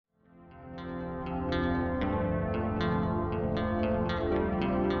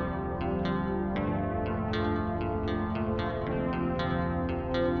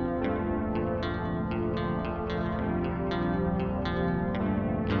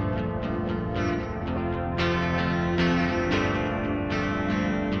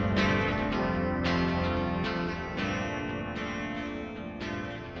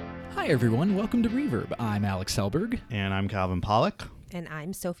Hi everyone, welcome to Reverb. I'm Alex Selberg. And I'm Calvin Pollock. And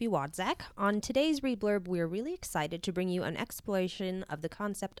I'm Sophie Wadzak. On today's Reblurb, we're really excited to bring you an exploration of the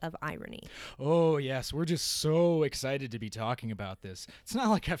concept of irony. Oh yes, we're just so excited to be talking about this. It's not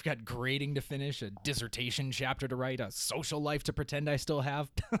like I've got grading to finish, a dissertation chapter to write, a social life to pretend I still have.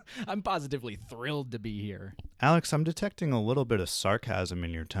 I'm positively thrilled to be here. Alex, I'm detecting a little bit of sarcasm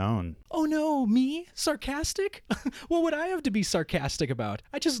in your tone. Oh no, me? Sarcastic? What would I have to be sarcastic about?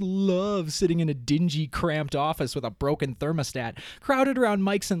 I just love sitting in a dingy, cramped office with a broken thermostat, crowded around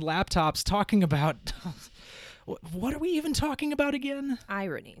mics and laptops talking about... What are we even talking about again?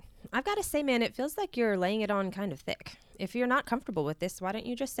 Irony. I've got to say, man, it feels like you're laying it on kind of thick. If you're not comfortable with this, why don't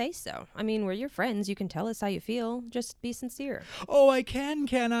you just say so? I mean, we're your friends. You can tell us how you feel. Just be sincere. Oh, I can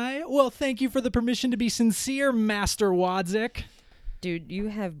I? Well, thank you for the permission to be sincere, Master Wadzak. Dude, you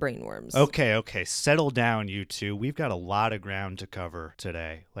have brainworms. Okay, settle down, you two. We've got a lot of ground to cover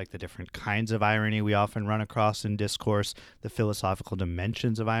today, like the different kinds of irony we often run across in discourse, the philosophical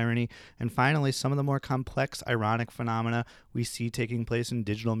dimensions of irony, and finally, some of the more complex ironic phenomena we see taking place in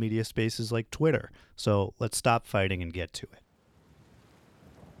digital media spaces like Twitter. So let's stop fighting and get to it.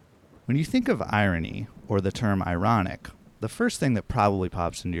 When you think of irony, or the term ironic, the first thing that probably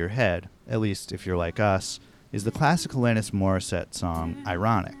pops into your head, at least if you're like us, is the classic Alanis Morissette song,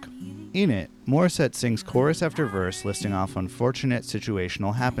 Ironic. In it, Morissette sings chorus after verse listing off unfortunate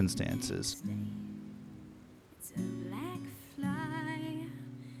situational happenstances. It's a black fly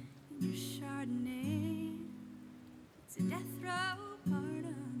in your Chardonnay. It's a death row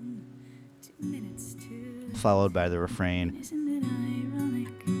pardon, 2 minutes to... Followed by the refrain, Isn't it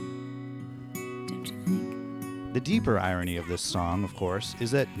ironic? Don't you think? The deeper irony of this song, of course,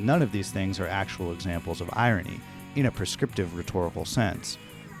 is that none of these things are actual examples of irony, in a prescriptive rhetorical sense.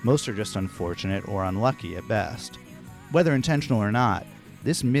 Most are just unfortunate or unlucky at best. Whether intentional or not,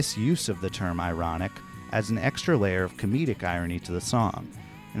 this misuse of the term ironic adds an extra layer of comedic irony to the song.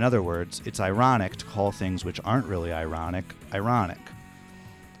 In other words, it's ironic to call things which aren't really ironic, ironic.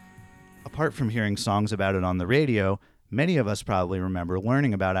 Apart from hearing songs about it on the radio, many of us probably remember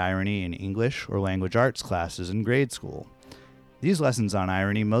learning about irony in English or language arts classes in grade school. These lessons on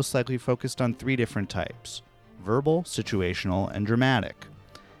irony most likely focused on 3 different types: verbal, situational, and dramatic.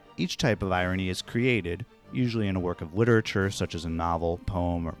 Each type of irony is created, usually in a work of literature such as a novel,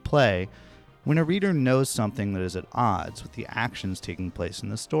 poem, or play, when a reader knows something that is at odds with the actions taking place in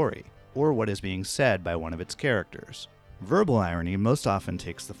the story, or what is being said by one of its characters. Verbal irony most often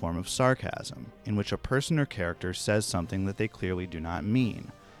takes the form of sarcasm, in which a person or character says something that they clearly do not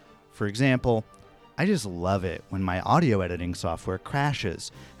mean. For example, I just love it when my audio editing software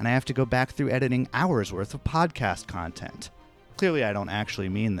crashes and I have to go back through editing hours worth of podcast content. Clearly I don't actually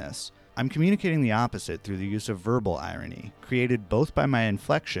mean this. I'm communicating the opposite through the use of verbal irony, created both by my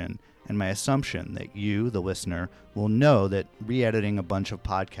inflection and my assumption that you, the listener, will know that re-editing a bunch of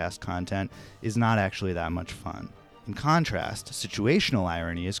podcast content is not actually that much fun. In contrast, situational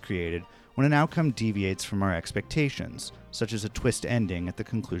irony is created when an outcome deviates from our expectations, such as a twist ending at the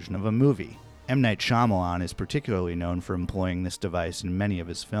conclusion of a movie. M. Night Shyamalan is particularly known for employing this device in many of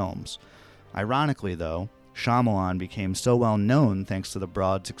his films. Ironically, though, Shyamalan became so well known thanks to the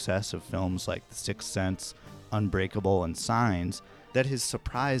broad success of films like The Sixth Sense, Unbreakable, and Signs, that his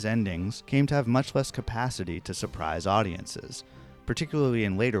surprise endings came to have much less capacity to surprise audiences, particularly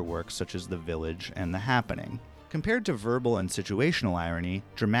in later works such as The Village and The Happening. Compared to verbal and situational irony,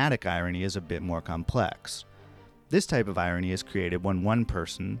 dramatic irony is a bit more complex. This type of irony is created when one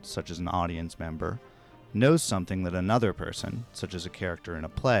person, such as an audience member, knows something that another person, such as a character in a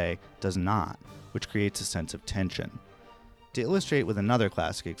play, does not, which creates a sense of tension. To illustrate with another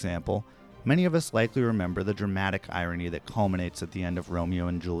classic example, many of us likely remember the dramatic irony that culminates at the end of Romeo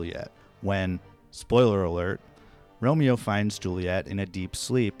and Juliet, when, spoiler alert, Romeo finds Juliet in a deep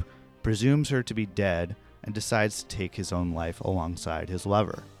sleep, presumes her to be dead, and decides to take his own life alongside his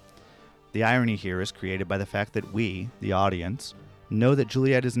lover. The irony here is created by the fact that we, the audience, know that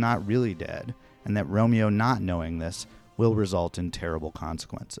Juliet is not really dead, and that Romeo not knowing this will result in terrible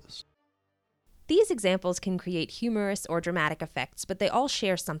consequences. These examples can create humorous or dramatic effects, but they all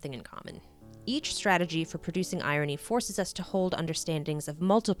share something in common. Each strategy for producing irony forces us to hold understandings of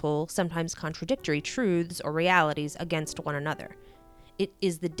multiple, sometimes contradictory truths or realities against one another. It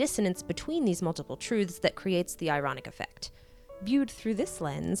is the dissonance between these multiple truths that creates the ironic effect. Viewed through this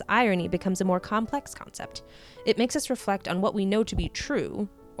lens, irony becomes a more complex concept. It makes us reflect on what we know to be true,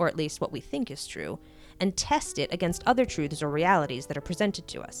 or at least what we think is true, and test it against other truths or realities that are presented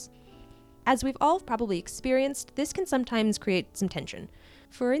to us. As we've all probably experienced, this can sometimes create some tension.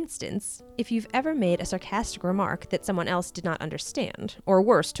 For instance, if you've ever made a sarcastic remark that someone else did not understand, or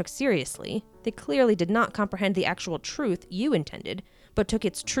worse, took seriously, they clearly did not comprehend the actual truth you intended, but took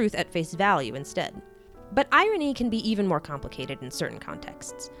its truth at face value instead. But irony can be even more complicated in certain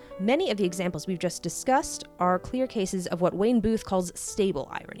contexts. Many of the examples we've just discussed are clear cases of what Wayne Booth calls stable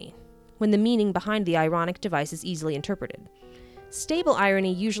irony, when the meaning behind the ironic device is easily interpreted. Stable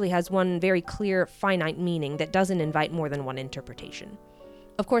irony usually has one very clear, finite meaning that doesn't invite more than one interpretation.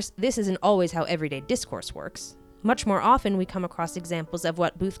 Of course, this isn't always how everyday discourse works. Much more often, we come across examples of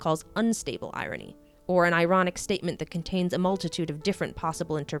what Booth calls unstable irony, or an ironic statement that contains a multitude of different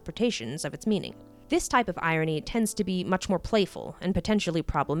possible interpretations of its meaning. This type of irony tends to be much more playful and potentially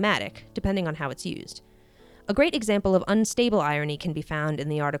problematic, depending on how it's used. A great example of unstable irony can be found in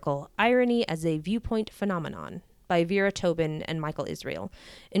the article Irony as a Viewpoint Phenomenon by Vera Tobin and Michael Israel,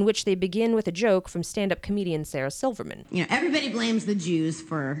 in which they begin with a joke from stand-up comedian Sarah Silverman. Everybody blames the Jews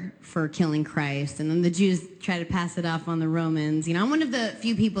for killing Christ, and then the Jews try to pass it off on the Romans. I'm one of the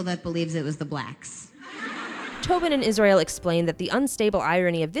few people that believes it was the blacks. Tobin and Israel explain that the unstable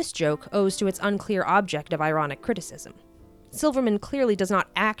irony of this joke owes to its unclear object of ironic criticism. Silverman clearly does not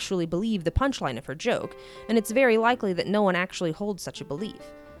actually believe the punchline of her joke, and it's very likely that no one actually holds such a belief.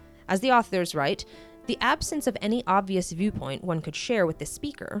 As the authors write, the absence of any obvious viewpoint one could share with the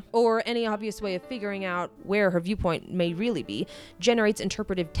speaker, or any obvious way of figuring out where her viewpoint may really be, generates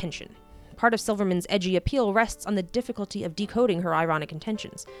interpretive tension. Part of Silverman's edgy appeal rests on the difficulty of decoding her ironic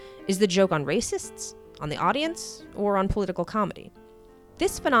intentions. Is the joke on racists, on the audience, or on political comedy?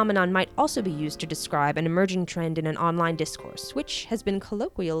 This phenomenon might also be used to describe an emerging trend in an online discourse, which has been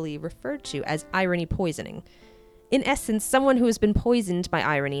colloquially referred to as irony poisoning. In essence, someone who has been poisoned by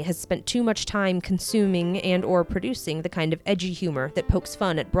irony has spent too much time consuming and/or producing the kind of edgy humor that pokes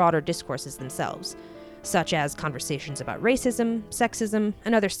fun at broader discourses themselves, such as conversations about racism, sexism,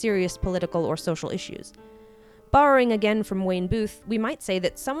 and other serious political or social issues. Borrowing again from Wayne Booth, we might say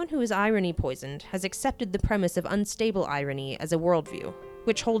that someone who is irony poisoned has accepted the premise of unstable irony as a worldview,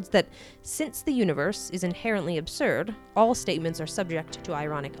 which holds that since the universe is inherently absurd, all statements are subject to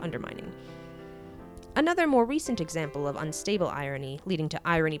ironic undermining. Another more recent example of unstable irony leading to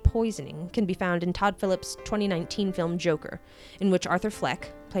irony poisoning can be found in Todd Phillips' 2019 film Joker, in which Arthur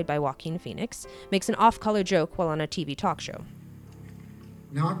Fleck, played by Joaquin Phoenix, makes an off-color joke while on a TV talk show.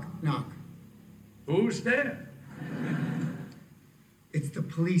 Knock, knock. Who's there? It's the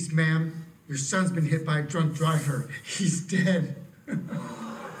police, ma'am. Your son's been hit by a drunk driver. He's dead.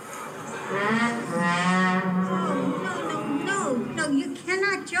 No, you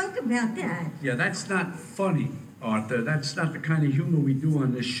cannot joke about that. Yeah, that's not funny, Arthur. That's not the kind of humor we do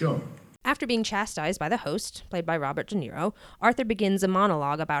on this show. After being chastised by the host, played by Robert De Niro, Arthur begins a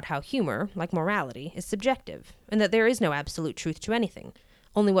monologue about how humor, like morality, is subjective, and that there is no absolute truth to anything,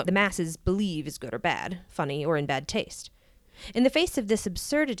 only what the masses believe is good or bad, funny or in bad taste. In the face of this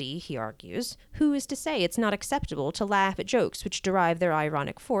absurdity, he argues, who is to say it's not acceptable to laugh at jokes which derive their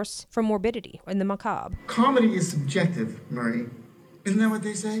ironic force from morbidity and the macabre? Comedy is subjective, Murray. Isn't that what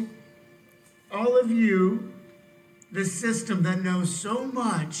they say? All of you, the system that knows so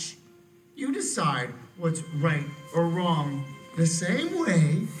much, you decide what's right or wrong the same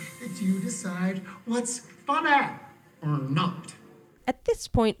way that you decide what's funny or not. At this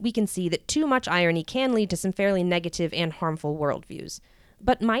point, we can see that too much irony can lead to some fairly negative and harmful worldviews.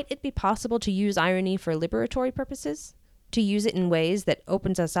 But might it be possible to use irony for liberatory purposes? To use it in ways that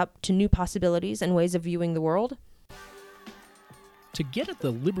opens us up to new possibilities and ways of viewing the world? To get at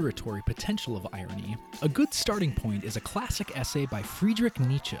the liberatory potential of irony, a good starting point is a classic essay by Friedrich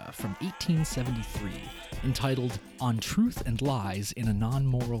Nietzsche from 1873, entitled On Truth and Lies in a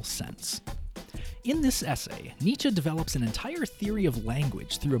Non-Moral Sense. In this essay, Nietzsche develops an entire theory of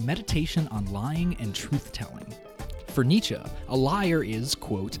language through a meditation on lying and truth-telling. For Nietzsche, a liar is,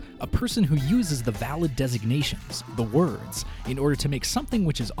 quote, a person who uses the valid designations, the words, in order to make something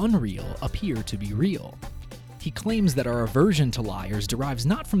which is unreal appear to be real. He claims that our aversion to liars derives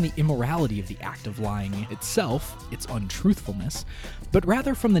not from the immorality of the act of lying itself, its untruthfulness, but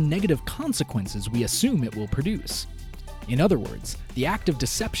rather from the negative consequences we assume it will produce. In other words, the act of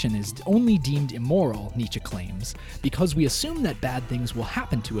deception is only deemed immoral, Nietzsche claims, because we assume that bad things will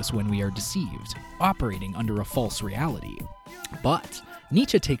happen to us when we are deceived, operating under a false reality. But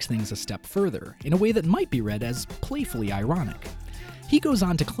Nietzsche takes things a step further, in a way that might be read as playfully ironic. He goes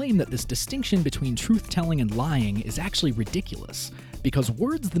on to claim that this distinction between truth-telling and lying is actually ridiculous, because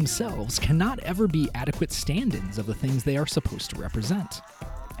words themselves cannot ever be adequate stand-ins of the things they are supposed to represent.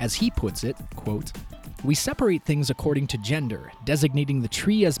 As he puts it, quote, we separate things according to gender, designating the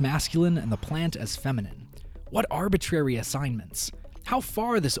tree as masculine and the plant as feminine. What arbitrary assignments! how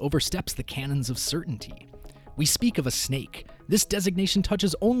far this oversteps the canons of certainty. We speak of a snake. This designation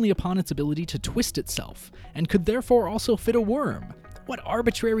touches only upon its ability to twist itself, and could therefore also fit a worm. What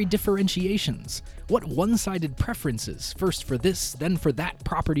arbitrary differentiations? What one-sided preferences, first for this, then for that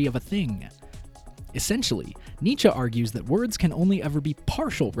property of a thing? Essentially, Nietzsche argues that words can only ever be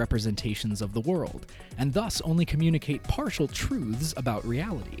partial representations of the world, and thus only communicate partial truths about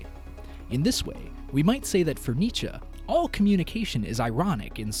reality. In this way, we might say that for Nietzsche, all communication is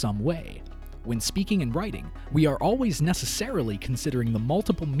ironic in some way. When speaking and writing, we are always necessarily considering the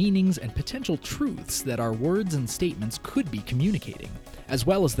multiple meanings and potential truths that our words and statements could be communicating, as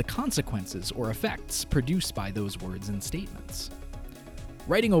well as the consequences or effects produced by those words and statements.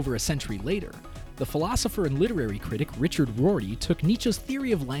 Writing over a century later, the philosopher and literary critic Richard Rorty took Nietzsche's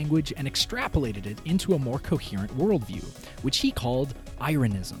theory of language and extrapolated it into a more coherent worldview, which he called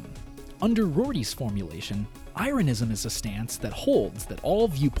ironism. Under Rorty's formulation, ironism is a stance that holds that all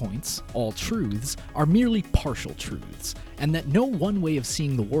viewpoints, all truths, are merely partial truths, and that no one way of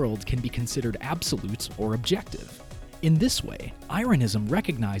seeing the world can be considered absolute or objective. In this way, ironism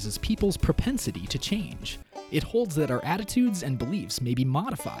recognizes people's propensity to change. It holds that our attitudes and beliefs may be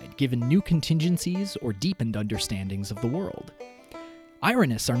modified given new contingencies or deepened understandings of the world.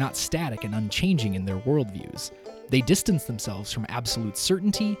 Ironists are not static and unchanging in their worldviews. They distance themselves from absolute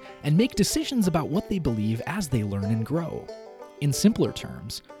certainty and make decisions about what they believe as they learn and grow. In simpler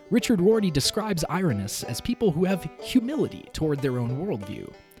terms, Richard Rorty describes ironists as people who have humility toward their own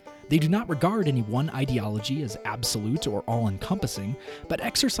worldview. They do not regard any one ideology as absolute or all-encompassing, but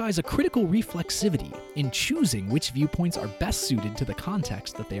exercise a critical reflexivity in choosing which viewpoints are best suited to the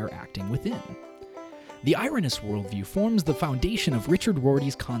context that they are acting within. The ironist worldview forms the foundation of Richard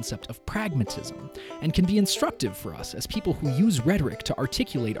Rorty's concept of pragmatism, and can be instructive for us as people who use rhetoric to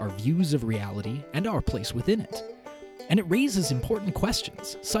articulate our views of reality and our place within it. And it raises important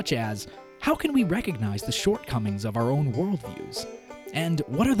questions, such as, how can we recognize the shortcomings of our own worldviews? And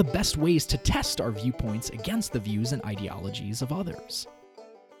what are the best ways to test our viewpoints against the views and ideologies of others?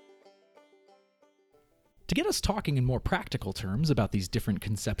 To get us talking in more practical terms about these different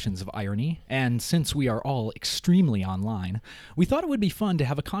conceptions of irony, and since we are all extremely online, we thought it would be fun to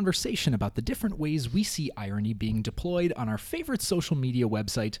have a conversation about the different ways we see irony being deployed on our favorite social media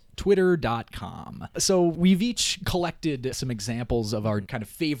website, twitter.com. So we've each collected some examples of our kind of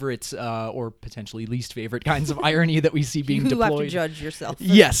favorite or potentially least favorite kinds of irony that we see being deployed. You have to judge yourself.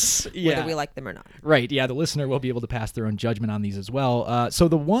 Yes. Yeah. Whether we like them or not. Right. Yeah. The listener will be able to pass their own judgment on these as well. So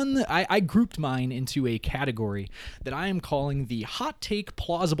the one, I grouped mine into a category that I am calling the hot take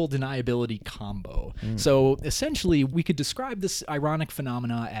plausible deniability combo. So essentially, we could describe this ironic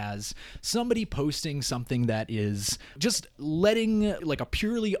phenomena as somebody posting something that is just letting like a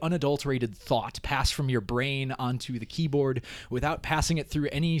purely unadulterated thought pass from your brain onto the keyboard without passing it through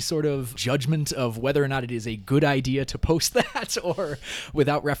any sort of judgment of whether or not it is a good idea to post that, or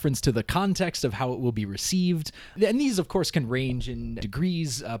without reference to the context of how it will be received. And these, of course, can range in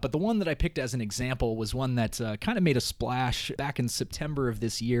degrees, but the one that I picked as an example was one that kind of made a splash back in September of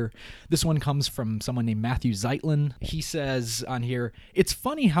this year. This one comes from someone named Matthew Zeitlin. He says on here, "It's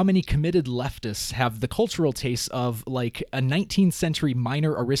funny how many committed leftists have the cultural tastes of like a 19th century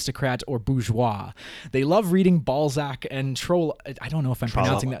minor aristocrat or bourgeois. They love reading Balzac and I don't know if I'm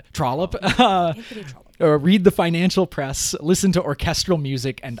pronouncing that. Trollope. Anthony Trollope. Read the financial press, listen to orchestral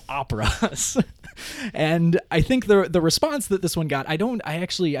music and operas." And I think the response that this one got, I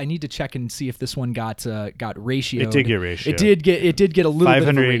need to check and see if this one got ratioed. It did get ratioed. It did get a little bit of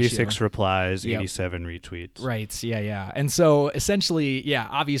a ratio. 586 replies, 87 retweets. Right. Yeah. And so essentially, yeah,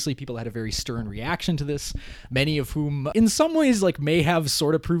 obviously people had a very stern reaction to this, many of whom in some ways like may have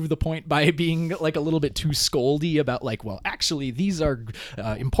sort of proved the point by being like a little bit too scoldy about like, well, actually these are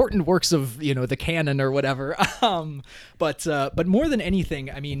important works of, the canon or whatever. But more than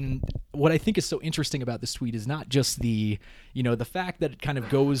anything, I mean, what I think is so interesting about this tweet is not just the fact that it kind of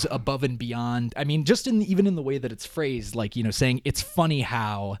goes above and beyond. I mean, just even in the way that it's phrased, like, saying it's funny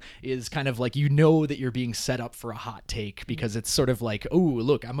how is kind of like, that you're being set up for a hot take because it's sort of like, oh,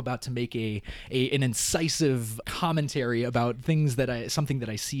 look, I'm about to make an incisive commentary about something that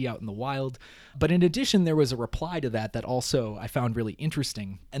I see out in the wild. But in addition, there was a reply to that also I found really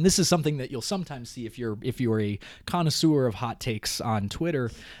interesting. And this is something that you'll sometimes see if you're a connoisseur of hot takes on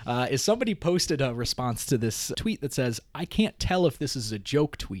Twitter, is somebody posted a response to this tweet that says, "I can't tell if this is a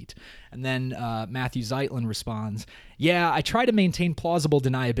joke tweet." And then Matthew Zeitlin responds, "Yeah, I try to maintain plausible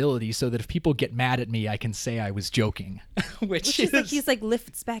deniability so that if people get mad at me, I can say I was joking." Which is like he's like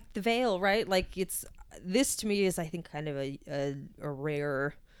lifts back the veil, right? Like this to me is, I think, kind of a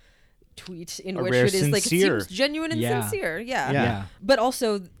rare tweet in A which rare it is like it sincere. seems genuine and Yeah. sincere. Yeah. Yeah. But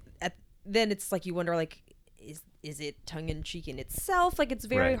also then it's like you wonder like is it tongue in cheek in itself? Like it's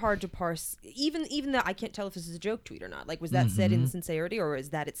very Right. hard to parse. Even that I can't tell if this is a joke tweet or not. Like was that said in sincerity or is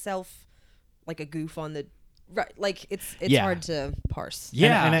that itself like a goof on the right? Like it's Yeah. hard to parse.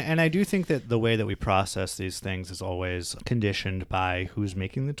 Yeah. And I do think that the way that we process these things is always conditioned by who's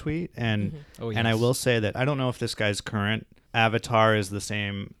making the tweet. And Oh, and I yes. will say that I don't know if this guy's current avatar is the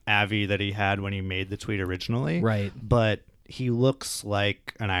same Avi that he had when he made the tweet originally. Right. But he looks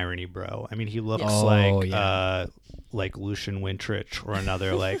like an irony bro. I mean, he looks Oh, like Lucian Wintrich or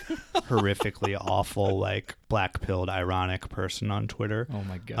another like horrifically awful like black-pilled ironic person on Twitter. Oh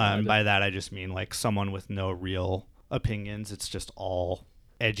my God. And by that I just mean like someone with no real opinions. It's just all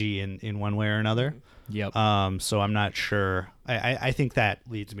edgy in one way or another. Yep. So I'm not sure. I think that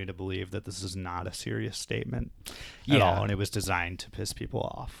leads me to believe that this is not a serious statement at Yeah. all, and it was designed to piss people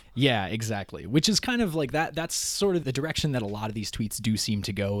off. Yeah, exactly. Which is kind of like that's sort of the direction that a lot of these tweets do seem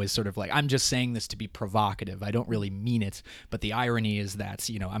to go, is sort of like, I'm just saying this to be provocative. I don't really mean it. But the irony is that,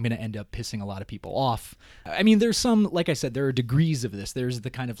 I'm going to end up pissing a lot of people off. I mean, there's some, like I said, there are degrees of this. There's the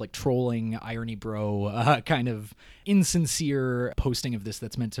kind of like trolling, irony bro, kind of insincere posting of this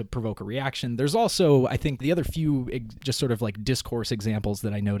that's meant to provoke a reaction. There's also, I think, the other few just sort of like discourse examples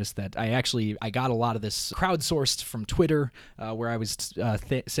that I noticed that I got a lot of this crowdsourced from Twitter, where I was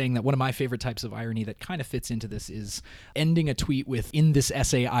saying that one of my favorite types of irony that kind of fits into this is ending a tweet with "in this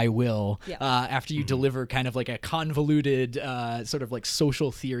essay I will," after you deliver kind of like a convoluted sort of like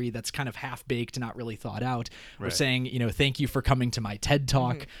social theory that's kind of half baked, not really thought out, or Right. saying, thank you for coming to my TED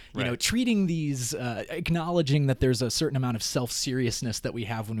Talk. Right. Treating these, acknowledging that there's a certain amount of self-seriousness that we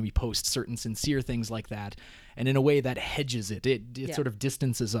have when we post certain sincere things like that. And in a way that hedges it. It sort of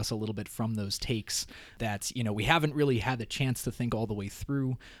distances us a little bit from those takes that, we haven't really had the chance to think all the way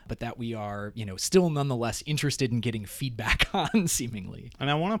through, but that we are, still nonetheless interested in getting feedback on, seemingly.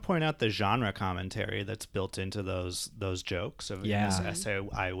 And I want to point out the genre commentary that's built into those jokes of in this essay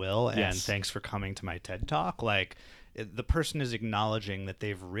I will, and Yes. thanks for coming to my TED Talk. Like the person is acknowledging that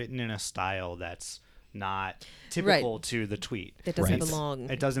they've written in a style that's not typical to the tweet. That doesn't Right. belong.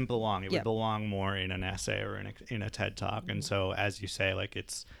 It doesn't belong. It Yeah. would belong more in an essay or in a TED Talk. And so, as you say, like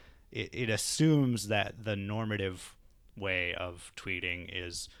it assumes that the normative way of tweeting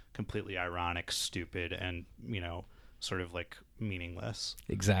is completely ironic, stupid, and sort of like meaningless.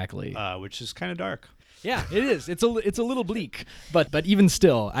 Exactly. Which is kind of dark. Yeah, it is. It's a little bleak, but even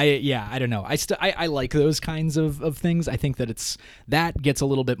still, I don't know. I like those kinds of things. I think that gets a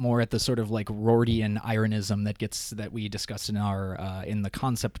little bit more at the sort of like Rortian ironism that we discussed in our in the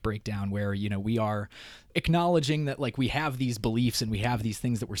concept breakdown, where we are acknowledging that like we have these beliefs and we have these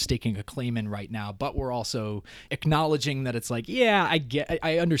things that we're staking a claim in right now, but we're also acknowledging that it's like,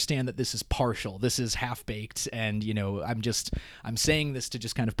 I understand that this is partial, this is half baked, and I'm saying this to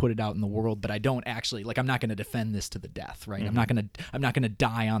just kind of put it out in the world, but I don't actually like, I'm not going to defend this to the death, right? I'm not going to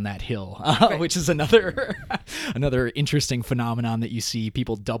die on that hill, which is another interesting phenomenon that you see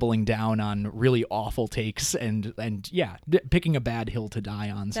people doubling down on really awful takes and picking a bad hill to die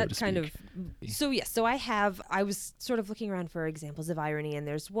on, so to speak. So I was sort of looking around for examples of irony, and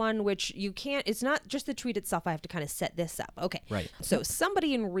there's one which you can't, it's not just the tweet itself. I have to kind of set this up. Okay. Right. So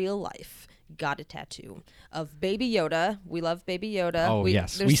somebody in real life got a tattoo of Baby Yoda. We love Baby Yoda. Oh,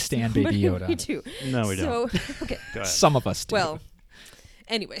 yes. We stan Baby Yoda. We do. No, we don't. Okay. Go ahead. Some of us do. Well,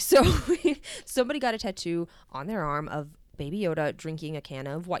 anyway, so somebody got a tattoo on their arm of Baby Yoda drinking a can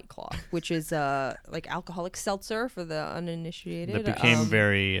of White Claw, which is like alcoholic seltzer for the uninitiated. That became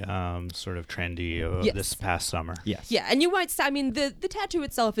very sort of trendy Yes. this past summer. Yes. Yeah, and you might say, I mean, the tattoo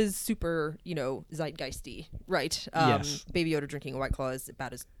itself is super, zeitgeisty, right? Yes. Baby Yoda drinking a White Claw is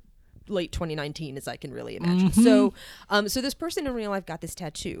about as late 2019 as I can really imagine. So this person in real life got this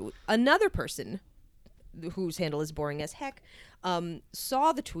tattoo. Another person whose handle is boring as heck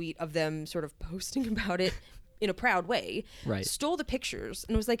saw the tweet of them sort of posting about it in a proud way, Right. stole the pictures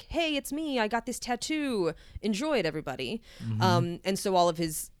and was like, hey, it's me, I got this tattoo, enjoy it, everybody. And so all of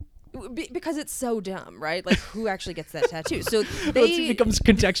his, because it's so dumb, right? Like, who actually gets that tattoo? So It becomes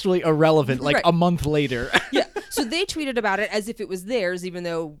contextually irrelevant like Right. a month later. yeah. So they tweeted about it as if it was theirs, even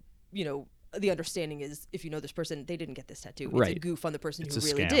though, the understanding is if you know this person, they didn't get this tattoo. It's a Right. goof on the person It's who a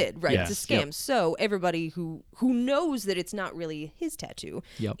really scam. did. Right. Yeah. It's a scam. Yep. So everybody who knows that it's not really his tattoo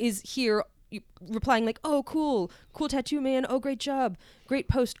Yep. is here replying like, oh, cool tattoo, man. Oh, great job. Great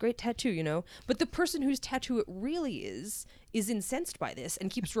post, great tattoo, But the person whose tattoo it really is incensed by this and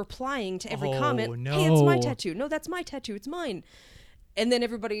keeps replying to every comment. no. Hey, it's my tattoo. No, that's my tattoo. It's mine. And then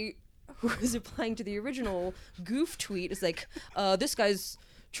everybody who is replying to the original goof tweet is like, this guy's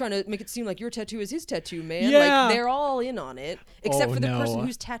trying to make it seem like your tattoo is his tattoo, man. Yeah. Like, they're all in on it, except Oh, for the no. person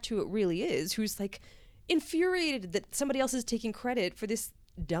whose tattoo it really is, who's like infuriated that somebody else is taking credit for this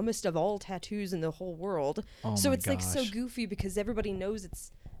dumbest of all tattoos in the whole world. Oh So my it's like so gosh. goofy because everybody knows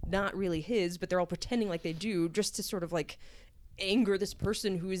it's not really his, but they're all pretending like they do, just to sort of like anger this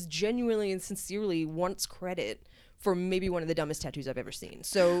person who is genuinely and sincerely wants credit for maybe one of the dumbest tattoos I've ever seen.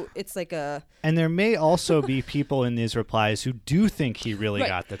 So it's like a... And there may also be people in these replies who do think he really Right.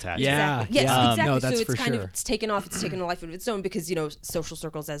 got the tattoo. Yeah. Exactly. Yes, exactly. No, that's so it's for kind sure. of it's taken a life of its own because, you know, social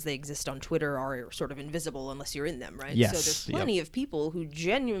circles as they exist on Twitter are sort of invisible unless you're in them, right? Yes. So there's Yep. plenty of people who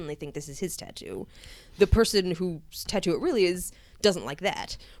genuinely think this is his tattoo. The person whose tattoo it really is doesn't like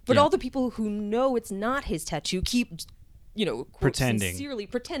that. But Yeah. all the people who know it's not his tattoo keep, you know, quote, Pretending. sincerely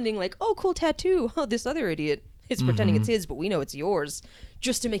pretending like, oh, cool tattoo. Oh, this other idiot is pretending Mm-hmm. it's his, but we know it's yours,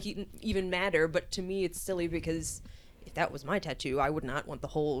 just to make it even madder. But to me, it's silly because if that was my tattoo, I would not want the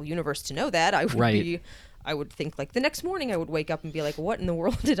whole universe to know that. I would Right. I would think like the next morning I would wake up and be like, what in the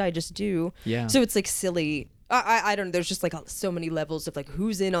world did I just do? Yeah. So it's like silly. I don't know. There's just like so many levels of like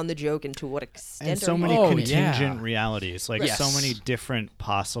who's in on the joke and to what extent. And so are you many Oh, contingent yeah. realities, like Yes. so many different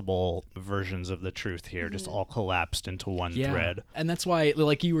possible versions of the truth here, just all collapsed into one thread. And that's why,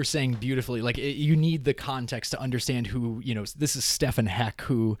 like you were saying beautifully, like you need the context to understand who, you know, this is Stefan Heck,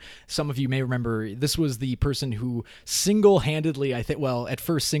 who some of you may remember. This was the person who single-handedly, at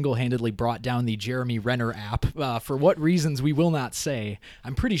first single-handedly brought down the Jeremy Renner app. For what reasons, we will not say.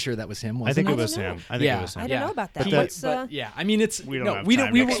 I'm pretty sure that was him, wasn't I think it? it was don't know. him. I think Yeah. it was him. I don't know about that. He- What's, but yeah, I mean, it's We don't no, have we time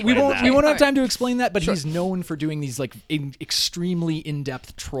don't, to we won't, we explain won't, that. we won't have Right. time to explain that. But he's known for doing these like extremely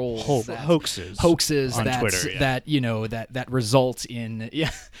in-depth trolls, Hoaxes hoaxes on that Twitter, yeah. that you know that result in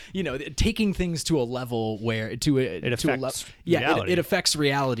you know taking things to a level where to a It to a affects it reality. affects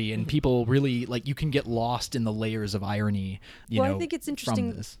reality, and people really like you can get lost in the layers of irony. You Well, know, I think it's from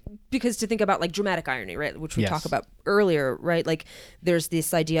interesting this. because to think about like dramatic irony, right, which we Yes. talked about earlier, right? Like there's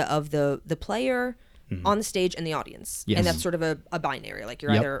this idea of the player on the stage and the audience, Yes. and that's sort of a binary. Like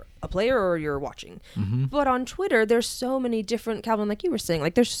you're Yep. either a player or you're watching. But on Twitter, there's so many different, Calvin, like you were saying,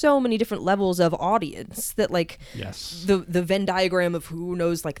 like there's so many different levels of audience that like Yes. the Venn diagram of who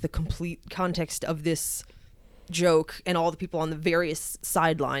knows like the complete context of this joke and all the people on the various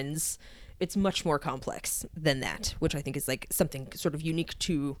sidelines, it's much more complex than that, which I think is like something sort of unique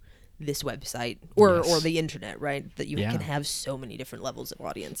to this website or Yes. the internet, right? That you Yeah. can have so many different levels of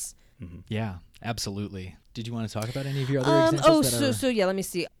audience. Yeah, absolutely. Did you want to talk about any of your other examples? So yeah, let me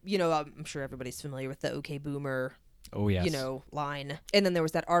see. You know, I'm sure everybody's familiar with the OK Boomer, Oh yes. you know, line. And then there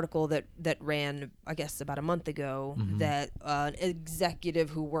was that article that ran, I guess, about a month ago that an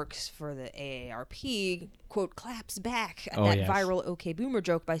executive who works for the AARP, quote, claps back at Oh, that yes. viral OK Boomer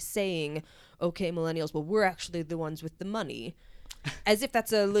joke by saying, okay, millennials, well, we're actually the ones with the money. As if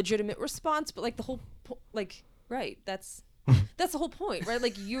that's a legitimate response, but like the whole, like, right, that's the whole point, right?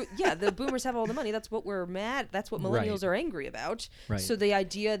 Like the boomers have all the money. That's what we're mad. That's what millennials Right. are angry about. Right. So the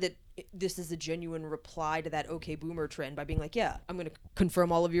idea that this is a genuine reply to that OK Boomer trend by being like, yeah, I'm going to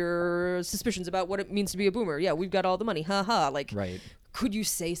confirm all of your suspicions about what it means to be a boomer. Yeah, we've got all the money. Ha ha. Like, Right. could you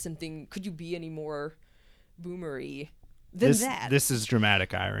say something? Could you be any more boomery than that? This is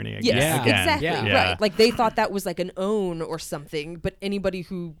dramatic irony again. Yes, Yeah. Again. exactly. Yeah. Right. Like they thought that was like an own or something, but anybody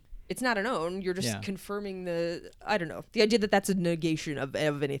who it's not an own, you're just Yeah. confirming I don't know. The idea that that's a negation of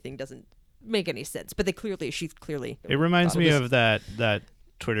anything doesn't make any sense. But she clearly. It reminds thought me was- of that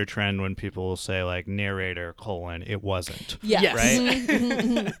Twitter trend when people will say like narrator : it wasn't. Yeah. Yes.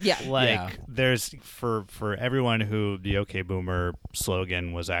 Right? Yeah. Like Yeah. there's for everyone who the OK Boomer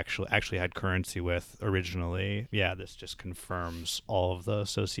slogan was actually had currency with originally. Yeah, this just confirms all of the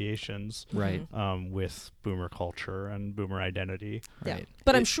associations Right. with boomer culture and boomer identity. Yeah. Right.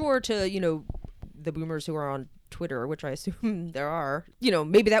 But I'm sure to, the boomers who are on Twitter, which I assume there are,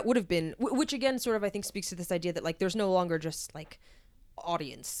 maybe that would have been, which again sort of I think speaks to this idea that like there's no longer just like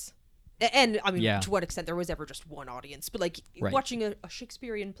audience. And I mean, Yeah. to what extent there was ever just one audience, but like Right. watching a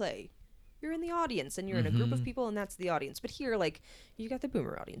Shakespearean play, you're in the audience and you're in a group of people and that's the audience. But here, like, you've got the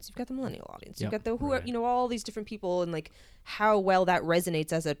boomer audience, you've got the millennial audience, you've Yep. got the Right. all these different people, and like how well that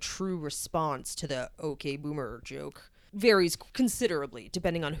resonates as a true response to the OK Boomer joke varies considerably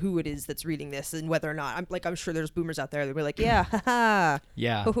depending on who it is that's reading this and whether or not I'm sure there's boomers out there that were like, yeah, haha,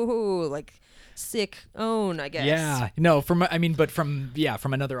 Yeah. ho, ho, ho, like sick own, I guess. Yeah, no, from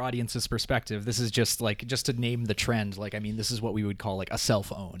another audience's perspective, this is just to name the trend. Like, I mean, this is what we would call like a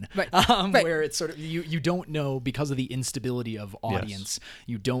self-own, Right. Where it's sort of you don't know, because of the instability of audience,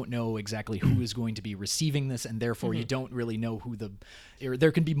 you don't know exactly who is going to be receiving this, and therefore you don't really know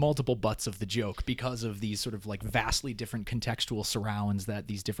there can be multiple butts of the joke because of these sort of like vastly different contextual surrounds that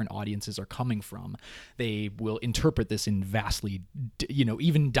these different audiences are coming from. They will interpret this in vastly,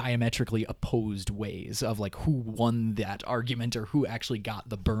 even diametrically opposed ways of like who won that argument or who actually got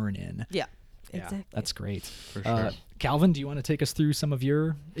the burn in. Yeah. Exactly. That's great. For sure. Calvin, do you want to take us through some of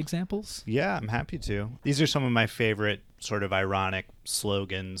your examples? Yeah, I'm happy to. These are some of my favorite sort of ironic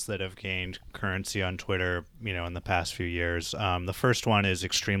slogans that have gained currency on Twitter, in the past few years. The first one is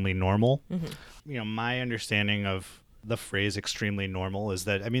extremely normal. My understanding of the phrase extremely normal is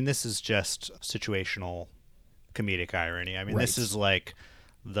that, this is just situational comedic irony. This is like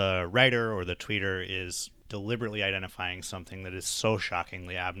the writer or the tweeter is deliberately identifying something that is so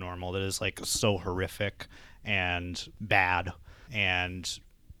shockingly abnormal, that is like so horrific and bad. And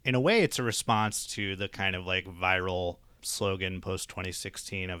in a way, it's a response to the kind of like viral slogan post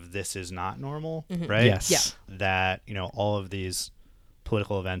 2016 of "this is not normal," right? Yes. Yeah. That, all of these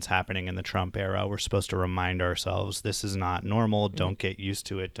political events happening in the Trump era, we're supposed to remind ourselves this is not normal. Don't get used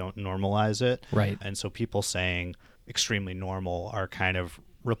to it. Don't normalize it. Right. And so people saying extremely normal are kind of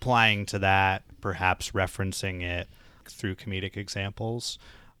replying to that, perhaps referencing it through comedic examples.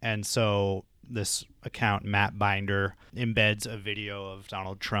 And so this account, Matt Binder, embeds a video of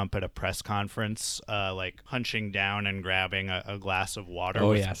Donald Trump at a press conference, like hunching down and grabbing a glass of water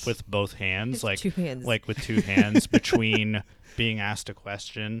with both hands, With two hands. like with two hands between being asked a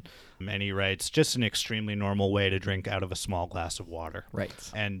question. And he writes, just an extremely normal way to drink out of a small glass of water. Right.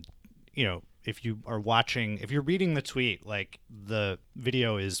 And, if you're reading the tweet, like the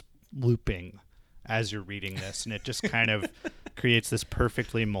video is looping as you're reading this, and it just kind of creates this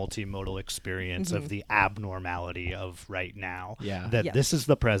perfectly multimodal experience of the abnormality of right now. Yeah. That this is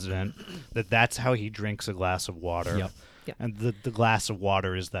the president, that's how he drinks a glass of water. Yep. Yep. And the glass of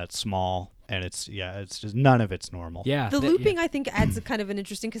water is that small, and it's just none of it's normal. Yeah. The looping, I think, adds a kind of an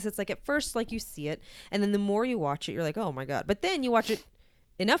interesting, because it's like at first, like you see it, and then the more you watch it, you're like, oh my God. But then you watch it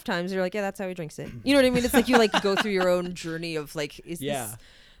enough times, you're like, yeah, that's how he drinks it. You know what I mean? It's like you like go through your own journey of like, is this...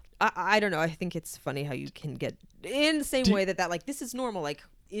 I don't know. I think it's funny how you can get in the same way that like this is normal, like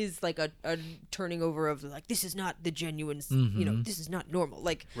is like a turning over of like this is not the genuine, this is not normal.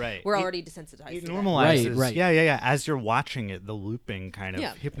 Like we're already desensitized. It to normalizes. Right. Yeah. As you're watching it, the looping kind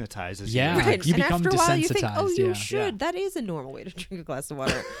of hypnotizes you. Yeah. that. Right. You And become after a while, you think, oh, desensitized, you yeah. should. That is a normal way to drink a glass of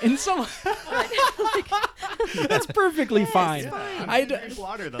water. In some, that's perfectly fine. I drink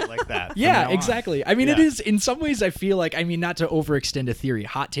water like that. Yeah, from now on. exactly. It is, in some ways, I feel like, not to overextend a theory,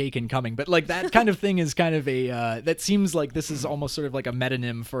 hot take incoming, but like that kind of thing is kind of a, that seems like this is almost sort of like a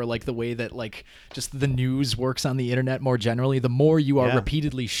metonym for like the way that like just the news works on the internet more generally. The more you are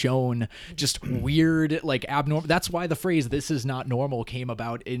repeatedly shown just weird, like abnormal, that's why the phrase "this is not normal" came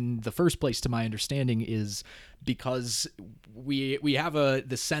about in the first place, to my understanding, is because we have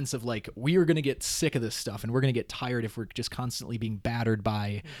the sense of like we are going to get sick of this stuff, and we're going to get tired if we're just constantly being battered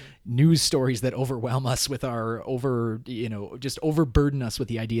by news stories that overwhelm us with our just overburden us with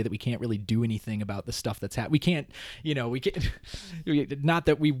the idea that we can't really do anything about the stuff that's happening. We can't not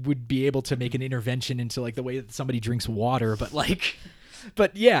that we would be able to make an intervention into like the way that somebody drinks water, but like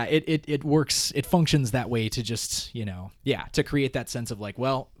but yeah, it works. It functions that way to just, to create that sense of like,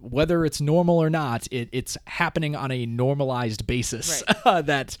 well, whether it's normal or not, it's happening on a normalized basis. Right.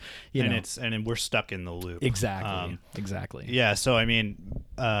 That, and we're stuck in the loop. Exactly. Exactly. Yeah. So,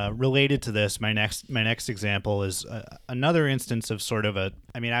 related to this, my next example is another instance of sort of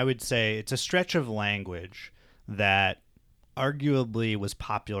I would say it's a stretch of language that arguably was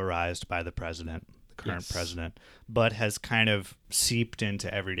popularized by the president, the current president, but has kind of seeped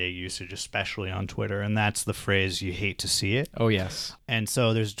into everyday usage, especially on Twitter, and that's the phrase "you hate to see it." Oh, yes. And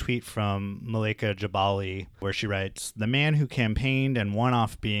so there's a tweet from Malika Jabali where she writes, "The man who campaigned and won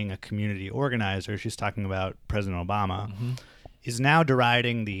off being a community organizer," she's talking about President Obama, "is now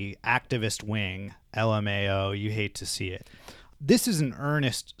deriding the activist wing, LMAO, you hate to see it." This is an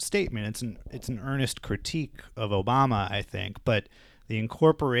earnest statement. It's an earnest critique of Obama, I think, but the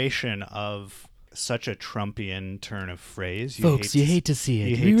incorporation of such a Trumpian turn of phrase, you hate to see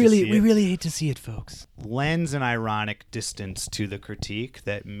it. We really hate to see it, folks. Lends an ironic distance to the critique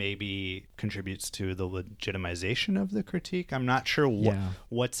that maybe contributes to the legitimization of the critique. I'm not sure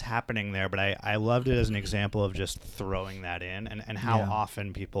what's happening there, but I loved it as an example of just throwing that in and how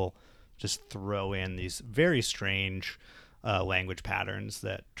often people just throw in these very strange language patterns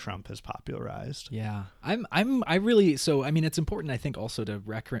that Trump has popularized. Yeah, I really, so, I mean, it's important, I think, also to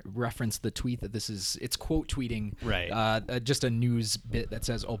reference the tweet that it's quote tweeting, Right. just a news bit that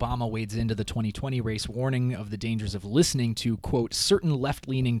says Obama wades into the 2020 race, warning of the dangers of listening to, quote, certain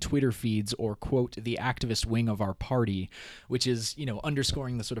left-leaning Twitter feeds or, quote, the activist wing of our party, which is,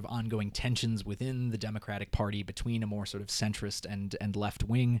 underscoring the sort of ongoing tensions within the Democratic Party between a more sort of centrist and left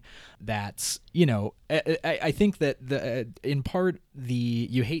wing. That's, I think that in part,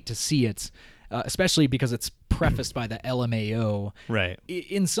 you hate to see it, especially because it's prefaced by the LMAO. Right.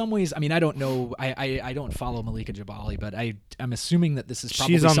 In some ways, I mean, I don't know. I don't follow Malika Jabali, but I'm assuming that this is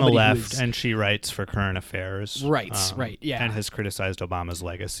probably she's on the somebody left, and she writes for Current Affairs. Right. Yeah. And has criticized Obama's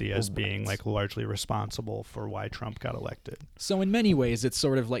legacy as being like largely responsible for why Trump got elected. So in many ways, it's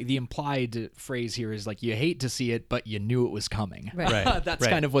sort of like the implied phrase here is like, you hate to see it, but you knew it was coming. Right. That's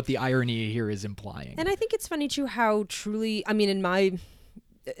kind of what the irony here is implying. And I think it's funny too how truly, I mean, in my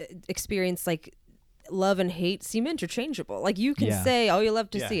experience, like, love and hate seem interchangeable. Like, you can say, oh, you love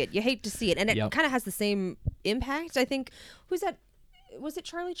to see it, you hate to see it, and it kind of has the same impact. I think, who's that? Was it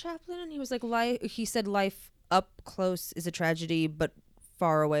Charlie Chaplin? He was like, he said life up close is a tragedy, but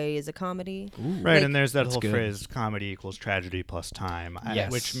far away is a comedy. Ooh. Right, like, and there's that whole phrase, comedy equals tragedy plus time,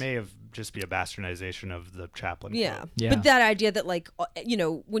 which may have just be a bastardization of the Chaplin quote. But that idea that, like,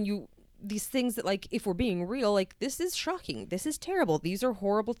 when these things that, like, if we're being real, like, this is shocking, this is terrible, these are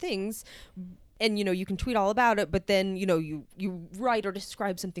horrible things, and you can tweet all about it, but then you write or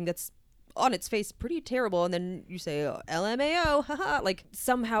describe something that's on its face pretty terrible, and then you say, oh, LMAO, haha. Like,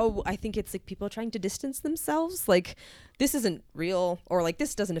 somehow I think it's like people are trying to distance themselves, like, this isn't real, or like,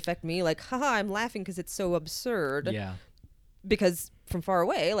 this doesn't affect me, like, haha, I'm laughing because it's so absurd. Yeah. Because from far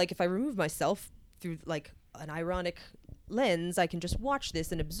away, like, if I remove myself through like an ironic lens, I can just watch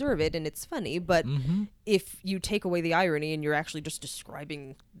this and observe it, and it's funny. But if you take away the irony and you're actually just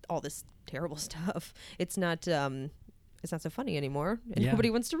describing all this terrible stuff, it's not so funny anymore, and nobody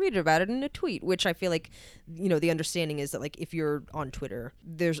wants to read about it in a tweet, which I feel like, the understanding is that, like, if you're on Twitter,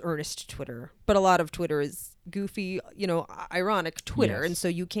 there's earnest Twitter, but a lot of Twitter is goofy, ironic Twitter, and so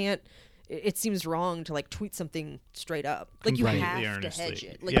you can't, it seems wrong to, like, tweet something straight up. Like, you have to hedge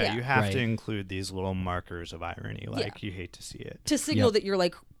it. Like, you have to include these little markers of irony, like, you hate to see it. To signal that you're,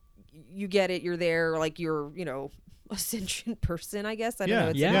 like, you get it, you're there, like, you're, a sentient person, I guess. I don't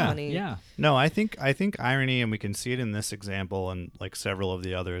know. It's funny. Yeah. No, I think irony, and we can see it in this example and like several of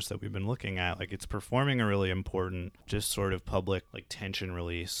the others that we've been looking at, like, it's performing a really important just sort of public, like, tension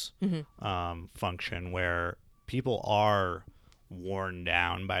release function where people are worn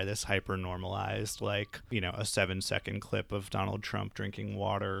down by this hyper normalized, like, a 7-second clip of Donald Trump drinking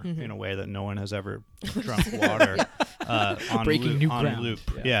water in a way that no one has ever drunk water on breaking new ground. Loop.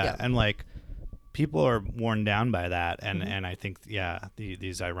 And like, people are worn down by that, and I think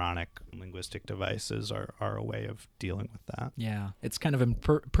these ironic linguistic devices are a way of dealing with that. Yeah, it's kind of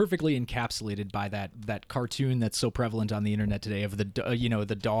perfectly encapsulated by that cartoon that's so prevalent on the internet today of the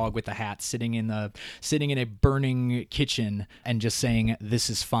the dog with the hat sitting in a burning kitchen and just saying, "This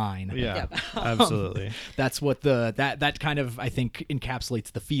is fine." Yeah, absolutely. That's what that kind of, I think,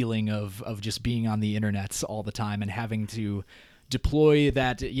 encapsulates the feeling of just being on the internet all the time and having to deploy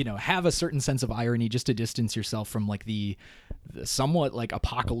that, have a certain sense of irony just to distance yourself from, like, the somewhat, like,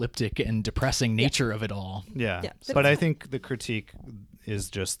 apocalyptic and depressing nature of it all. Yeah. But I think the critique is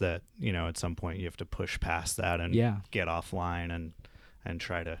just that, at some point you have to push past that and get offline and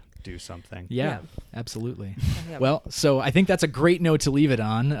try to do something. Yeah. Absolutely. Well, so I think that's a great note to leave it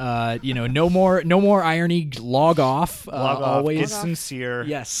on. No more irony. Log off. Always get sincere.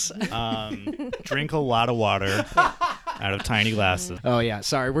 Yes. Drink a lot of water out of tiny glasses. Oh yeah.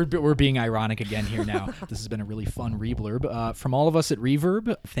 Sorry, we're being ironic again here now. This has been a really fun reblurb. From all of us at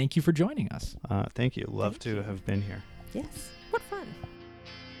Reverb, thank you for joining us. Thank you. Love to have been here. Yes. What fun.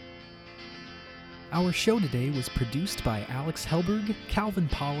 Our show today was produced by Alex Helberg, Calvin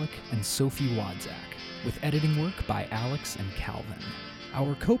Pollock, and Sophie Wadzak, with editing work by Alex and Calvin.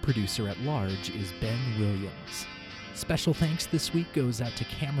 Our co-producer at large is Ben Williams. Special thanks this week goes out to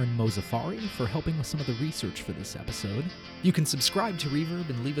Cameron Mozafari for helping with some of the research for this episode. You can subscribe to Reverb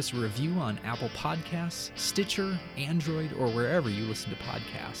and leave us a review on Apple Podcasts, Stitcher, Android, or wherever you listen to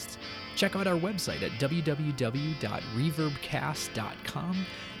podcasts. Check out our website at www.reverbcast.com.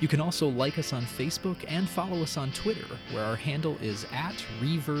 You can also like us on Facebook and follow us on Twitter, where our handle is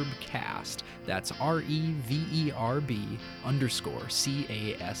 @ReverbCast. That's REVERB_CAST.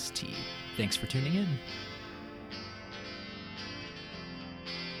 Thanks for tuning in.